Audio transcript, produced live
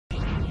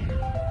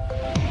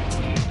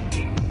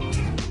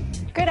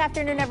Good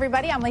afternoon,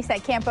 everybody. I'm Lisa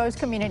Campos,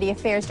 Community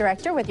Affairs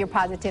Director with your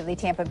Positively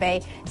Tampa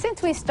Bay.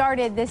 Since we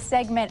started this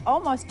segment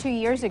almost 2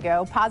 years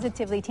ago,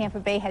 Positively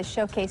Tampa Bay has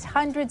showcased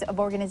hundreds of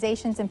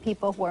organizations and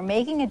people who are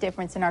making a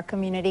difference in our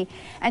community.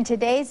 And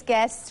today's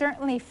guest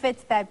certainly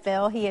fits that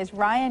bill. He is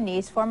Ryan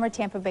Nece, former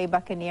Tampa Bay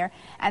Buccaneer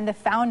and the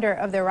founder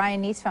of the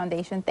Ryan Nece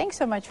Foundation. Thanks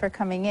so much for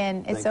coming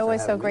in. It's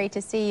always so great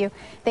to see you.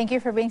 Thank you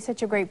for being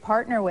such a great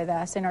partner with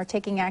us in our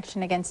Taking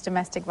Action Against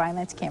Domestic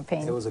Violence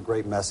campaign. It was a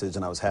great message,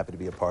 and I was happy to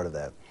be a part of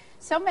that.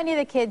 So many of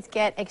the kids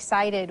get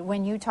excited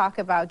when you talk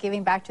about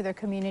giving back to their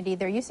community.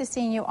 They're used to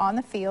seeing you on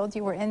the field.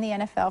 You were in the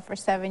NFL for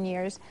 7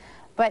 years.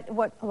 But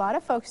what a lot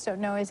of folks don't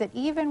know is that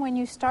even when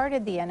you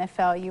started the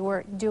NFL, you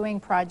were doing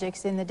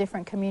projects in the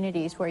different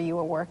communities where you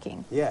were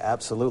working. Yeah,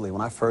 absolutely.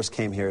 When I first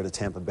came here to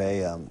Tampa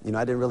Bay, I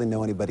didn't really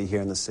know anybody here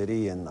in the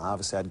city, and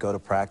obviously I'd go to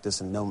practice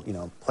and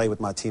play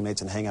with my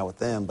teammates and hang out with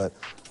them. But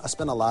I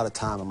spent a lot of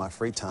time in my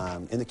free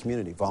time in the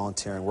community,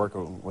 volunteering,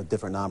 working with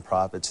different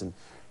nonprofits, and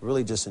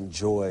really just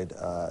enjoyed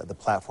the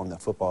platform that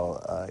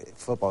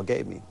football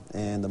gave me.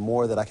 And the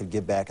more that I could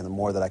give back and the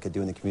more that I could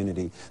do in the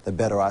community, the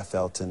better I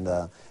felt. And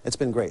it's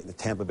been great. The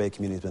Tampa Bay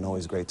community has been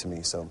always great to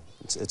me, so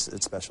it's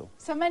special.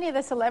 So many of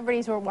the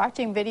celebrities were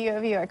watching video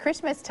of you at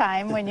Christmas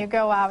time when you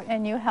go out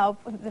and you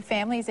help the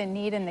families in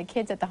need and the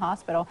kids at the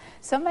hospital.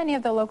 So many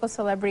of the local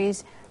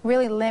celebrities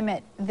really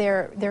limit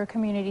their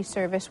community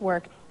service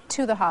work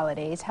to the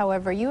holidays.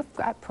 However, you've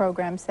got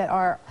programs that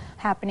are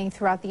happening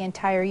throughout the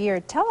entire year.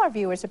 Tell our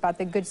viewers about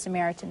the Good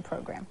Samaritan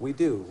program. We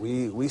do.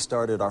 We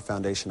started our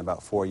foundation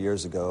about 4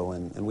 years ago,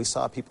 and we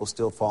saw people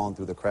still falling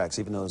through the cracks.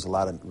 Even though there's a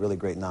lot of really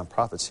great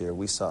nonprofits here,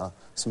 we saw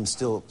some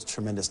still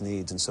tremendous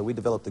needs. And so we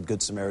developed the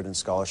Good Samaritan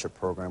Scholarship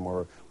Program,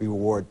 where we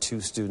reward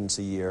 2 students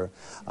a year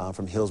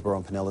from Hillsborough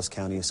and Pinellas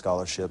County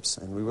scholarships.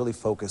 And we really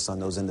focus on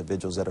those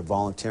individuals that are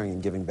volunteering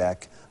and giving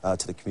back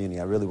to the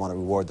community. I really want to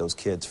reward those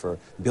kids for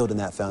building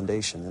that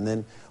foundation. And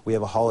then we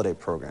have a holiday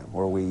program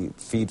where we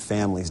feed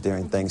families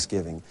during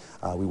Thanksgiving.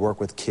 We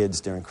work with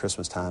kids during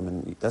Christmas time,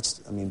 and that's,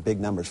 big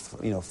numbers,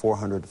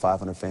 400 to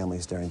 500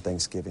 families during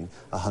Thanksgiving,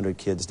 100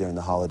 kids during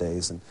the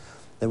holidays. And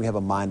then we have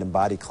a mind and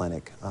body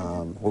clinic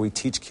where we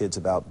teach kids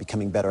about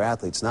becoming better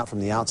athletes, not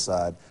from the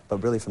outside,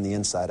 but really from the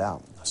inside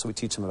out. So we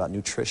teach them about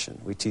nutrition.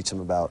 We teach them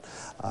about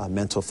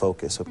mental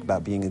focus,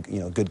 about being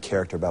a good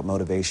character, about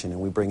motivation.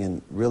 And we bring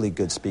in really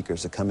good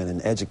speakers to come in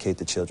and educate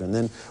the children.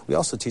 Then we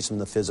also teach them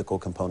the physical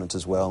components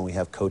as well. And we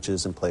have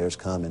coaches and players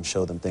come and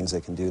show them things they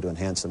can do to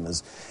enhance them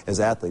as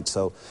athletes.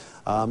 So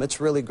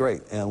it's really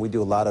great. And we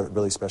do a lot of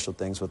really special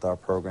things with our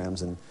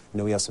programs. And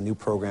we have some new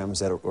programs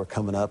that are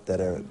coming up that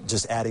are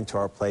just adding to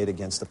our plate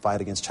against the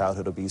fight against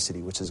childhood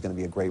obesity, which is going to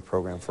be a great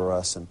program for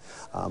us. And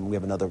we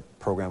have another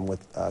program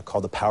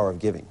called The Power of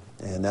Giving.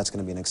 And that's going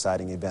to be an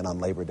exciting event on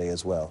Labor Day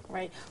as well.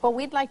 Right. Well,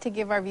 we'd like to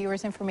give our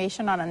viewers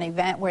information on an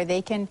event where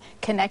they can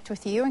connect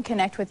with you and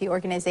connect with the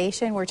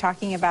organization. We're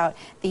talking about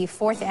the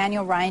 4th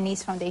Annual Ryan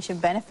Nece Foundation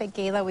Benefit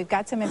Gala. We've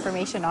got some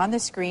information on the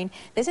screen.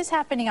 This is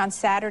happening on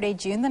Saturday,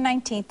 June the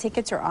 19th.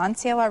 Tickets are on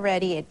sale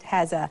already. It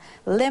has a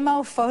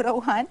limo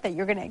photo hunt that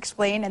you're going to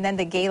explain, and then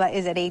the gala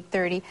is at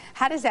 8:30.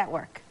 How does that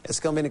work? It's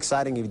going to be an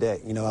exciting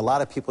day. A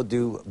lot of people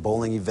do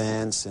bowling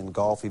events and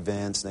golf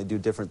events, and they do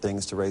different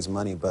things to raise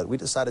money, but we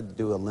decided to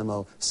do a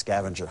limo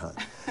scavenger hunt,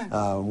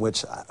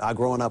 which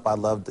growing up, I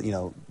loved,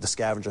 the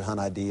scavenger hunt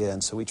idea,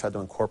 and so we tried to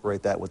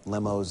incorporate that with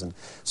limos, and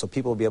so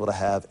people will be able to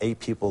have 8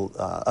 people,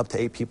 up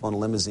to 8 people in a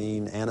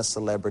limousine and a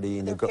celebrity.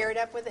 And paired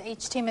up with,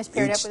 each team is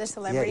paired up with a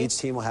celebrity? Yeah, each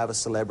team will have a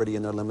celebrity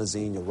in their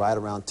limousine. You'll ride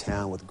around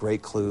town with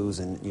great clues,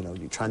 and,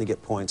 you're trying to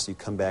get points, so you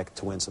come back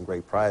to win some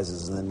great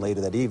prizes, and then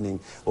later that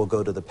evening, we'll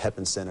go to the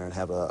Pepin Center and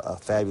have a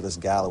fabulous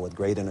gala with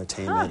great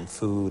entertainment and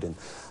food and,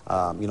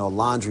 a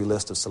laundry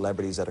list of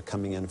celebrities that are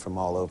coming in from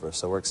all over.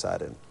 So we're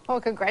excited. Well,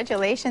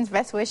 congratulations.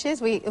 Best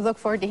wishes. We look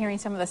forward to hearing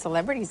some of the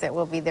celebrities that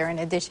will be there in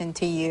addition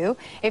to you.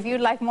 If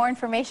you'd like more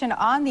information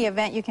on the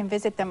event, you can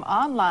visit them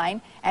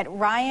online at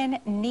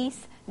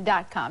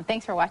ryannece.com.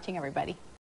 Thanks for watching, everybody.